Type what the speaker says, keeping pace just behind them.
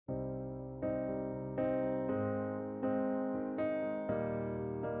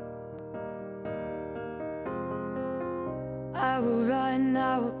will run,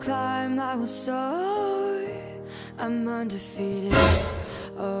 I will climb, I will soar. I'm undefeated.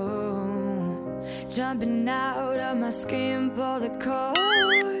 Oh, jumping out of my skin, pull the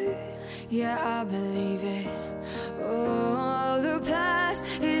cord. Yeah, I believe it. Oh, the past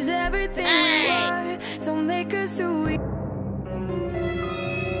is everything we were. Don't make us who we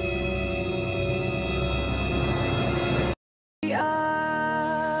are.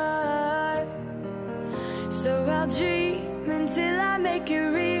 So I'll dream until I make it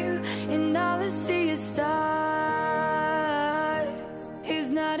real, and all I see is stars.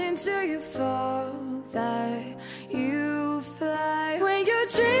 It's not until you fall that you fly. When your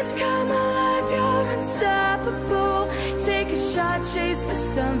dreams come alive, you're unstoppable. Take a shot, chase the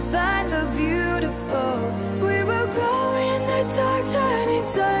sun, find the beautiful. We will go in the dark, turning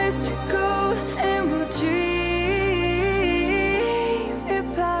dust to gold, and we'll dream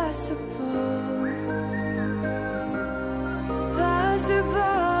impossible.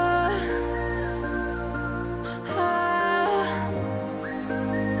 Possible.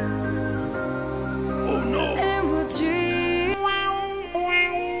 Oh no. And we'll dream. I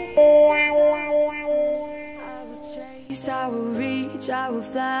will chase, I will reach, I will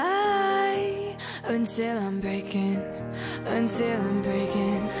fly, until I'm breaking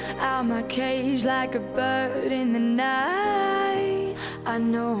out my cage like a bird in the night. I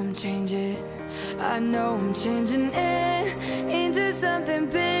know I'm changing, I know I'm changing into something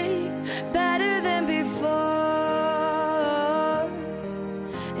big, better than before.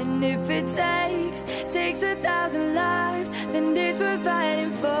 And if it takes 1,000 lives, then it's worth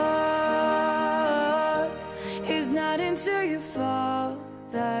fighting for. It's not until you fall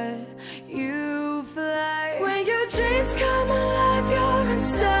that you fly. When your dreams come alive, you're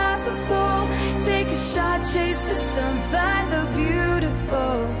unstoppable. Take a shot, chase the sun, find the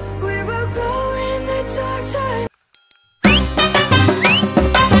beautiful. We will go in the dark time.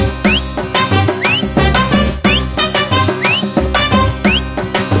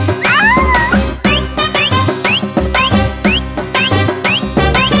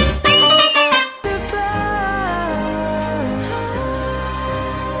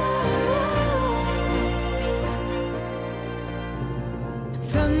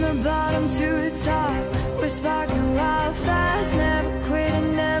 From the bottom to the top, we're sparking wild fast. Never quit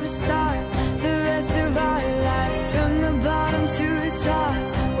and never stop the rest of our lives. From the bottom to the top,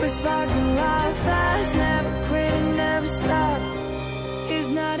 we're sparking wild fast. Never quit and never stop. It's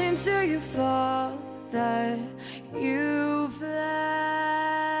not until you fall that you fly.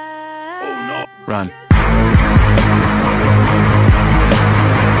 Oh no. Run.